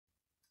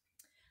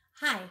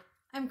Hi,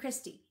 I'm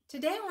Christy.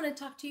 Today I want to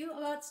talk to you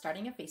about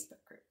starting a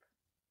Facebook group.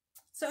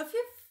 So a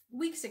few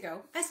weeks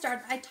ago,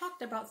 I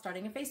talked about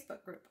starting a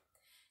Facebook group.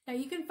 Now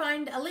you can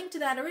find a link to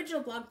that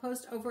original blog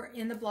post over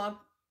in the blog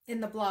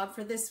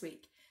for this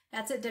week.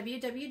 That's at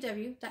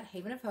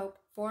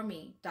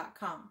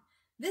www.havenofhopeforme.com.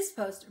 This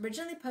post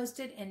originally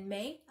posted in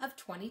May of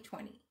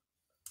 2020.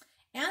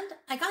 And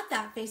I got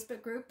that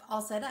Facebook group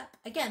all set up.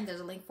 Again, there's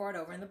a link for it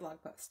over in the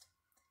blog post.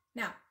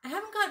 Now, I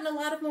haven't gotten a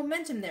lot of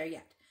momentum there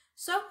yet,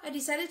 so I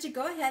decided to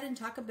go ahead and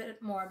talk a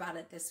bit more about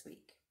it this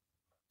week.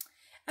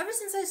 Ever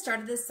since I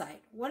started this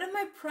site, one of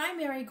my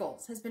primary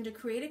goals has been to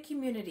create a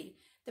community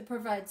that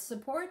provides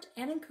support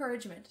and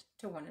encouragement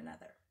to one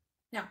another.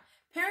 Now,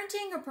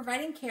 parenting or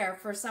providing care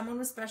for someone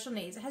with special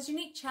needs has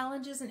unique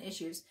challenges and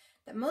issues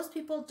that most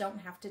people don't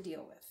have to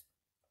deal with.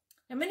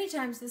 Now, many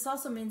times this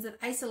also means that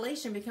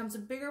isolation becomes a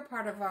bigger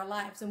part of our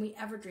lives than we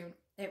ever dreamed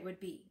it would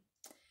be,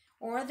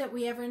 or that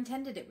we ever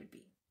intended it would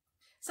be.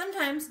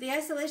 Sometimes the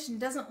isolation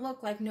doesn't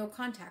look like no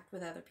contact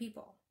with other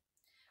people.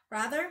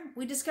 Rather,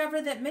 we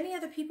discover that many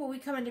other people we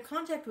come into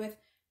contact with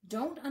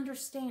don't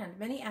understand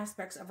many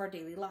aspects of our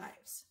daily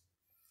lives.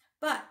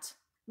 But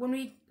when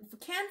we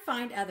can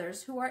find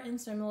others who are in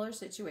similar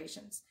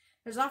situations,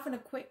 there's often a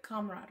quick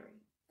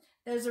camaraderie.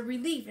 There's a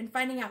relief in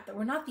finding out that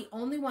we're not the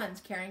only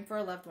ones caring for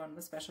a loved one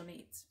with special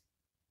needs.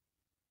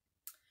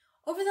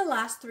 Over the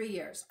last 3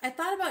 years, I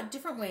thought about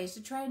different ways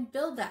to try and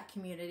build that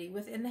community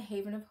within the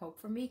Haven of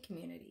Hope for Me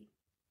community.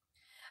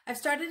 I've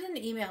started an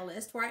email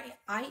list where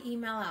I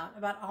email out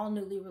about all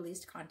newly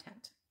released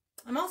content.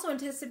 I'm also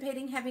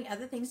anticipating having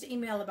other things to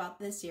email about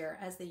this year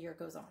as the year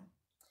goes on.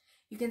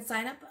 You can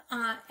sign up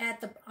on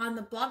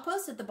the blog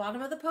post at the bottom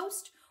of the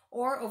post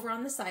or over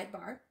on the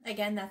sidebar.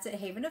 Again, that's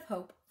at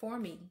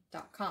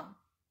havenofhopeforme.com.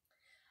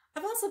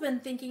 I've also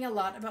been thinking a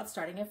lot about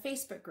starting a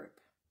Facebook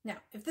group. Now,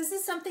 if this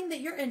is something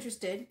that you're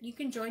interested, you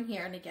can join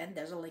here, and again,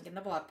 there's a link in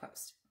the blog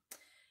post.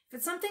 If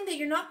it's something that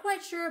you're not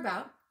quite sure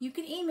about, you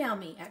can email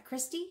me at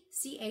Christy,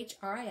 Christy, at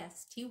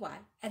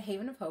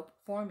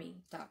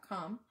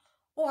havenofhopeforme.com,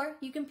 or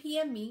you can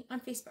PM me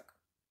on Facebook.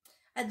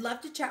 I'd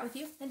love to chat with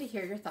you and to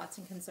hear your thoughts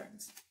and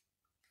concerns.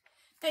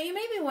 Now, you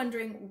may be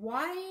wondering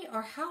why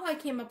or how I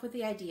came up with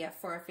the idea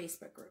for a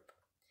Facebook group.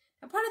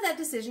 Now, part of that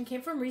decision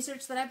came from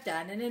research that I've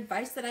done and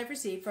advice that I've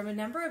received from a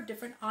number of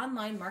different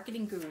online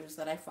marketing gurus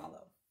that I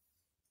follow.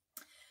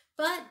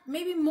 But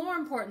maybe more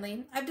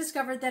importantly, I've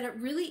discovered that it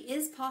really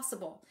is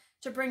possible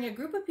to bring a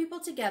group of people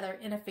together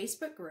in a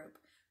Facebook group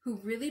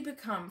who really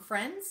become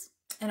friends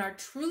and are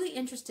truly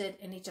interested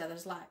in each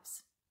other's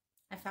lives.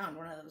 I found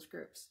one of those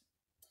groups.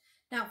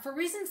 Now, for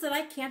reasons that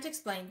I can't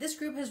explain, this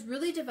group has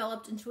really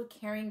developed into a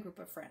caring group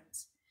of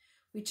friends.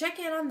 We check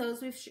in on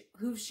those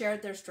who've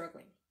shared their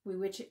struggling. We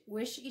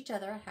wish each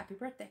other a happy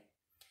birthday.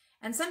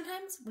 And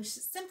sometimes we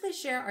simply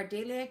share our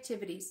daily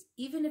activities,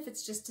 even if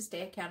it's just to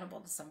stay accountable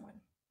to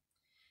someone.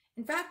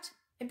 In fact,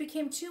 it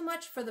became too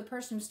much for the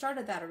person who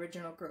started that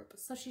original group,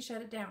 so she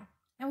shut it down,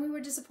 and we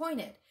were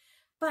disappointed.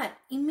 But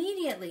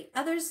immediately,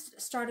 others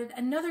started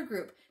another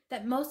group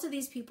that most of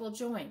these people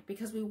joined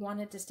because we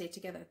wanted to stay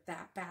together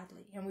that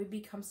badly, and we'd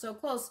become so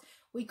close,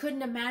 we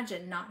couldn't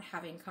imagine not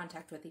having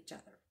contact with each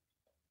other.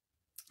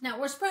 Now,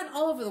 we're spread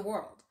all over the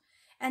world,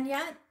 and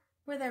yet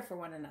we're there for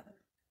one another,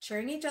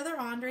 cheering each other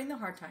on during the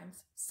hard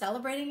times,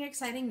 celebrating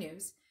exciting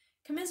news,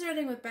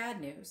 commiserating with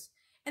bad news,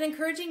 and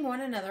encouraging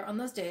one another on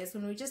those days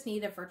when we just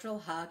need a virtual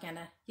hug and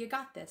a "you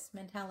got this"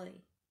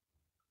 mentality.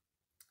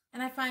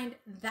 And I find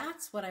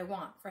that's what I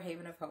want for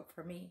Haven of Hope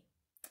for me.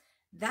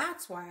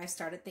 That's why I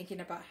started thinking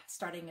about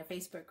starting a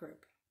Facebook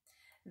group.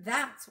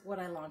 That's what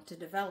I long to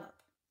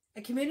develop.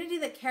 A community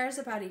that cares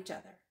about each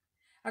other.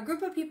 A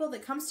group of people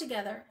that comes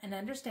together and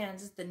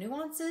understands the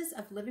nuances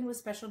of living with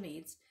special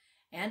needs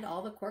and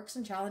all the quirks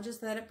and challenges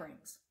that it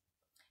brings.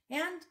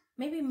 And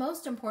maybe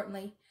most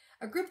importantly,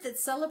 a group that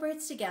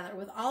celebrates together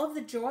with all of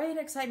the joy and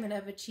excitement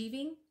of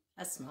achieving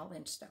a small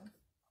inch stone.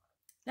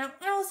 Now,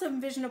 I also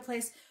envision a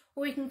place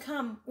where we can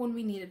come when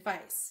we need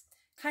advice.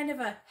 Kind of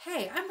a,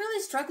 hey, I'm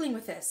really struggling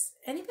with this.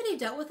 Anybody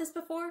dealt with this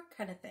before?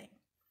 Kind of thing.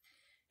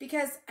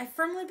 Because I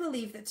firmly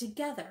believe that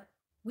together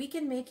we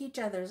can make each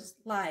other's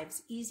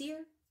lives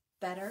easier,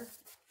 better,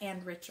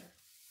 and richer.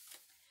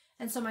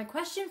 And so my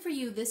question for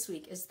you this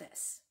week is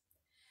this.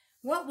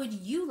 What would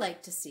you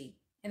like to see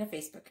in a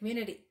Facebook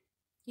community?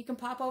 You can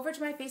pop over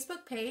to my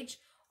Facebook page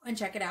and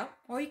check it out,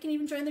 or you can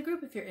even join the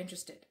group if you're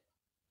interested.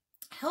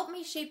 Help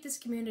me shape this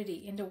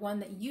community into one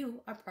that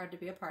you are proud to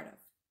be a part of.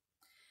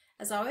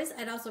 As always,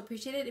 I'd also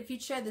appreciate it if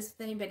you'd share this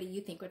with anybody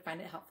you think would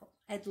find it helpful.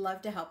 I'd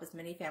love to help as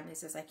many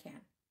families as I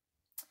can.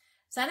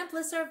 Sign-up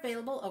lists are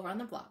available over on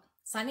the blog.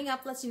 Signing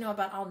up lets you know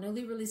about all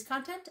newly released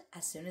content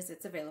as soon as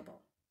it's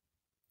available.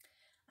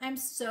 I'm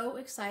so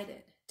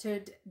excited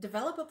to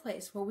develop a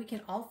place where we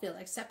can all feel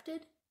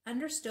accepted,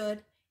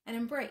 understood, and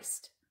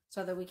embraced,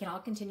 so that we can all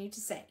continue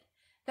to say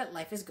that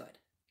life is good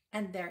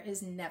and there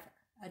is never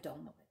a dull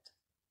moment.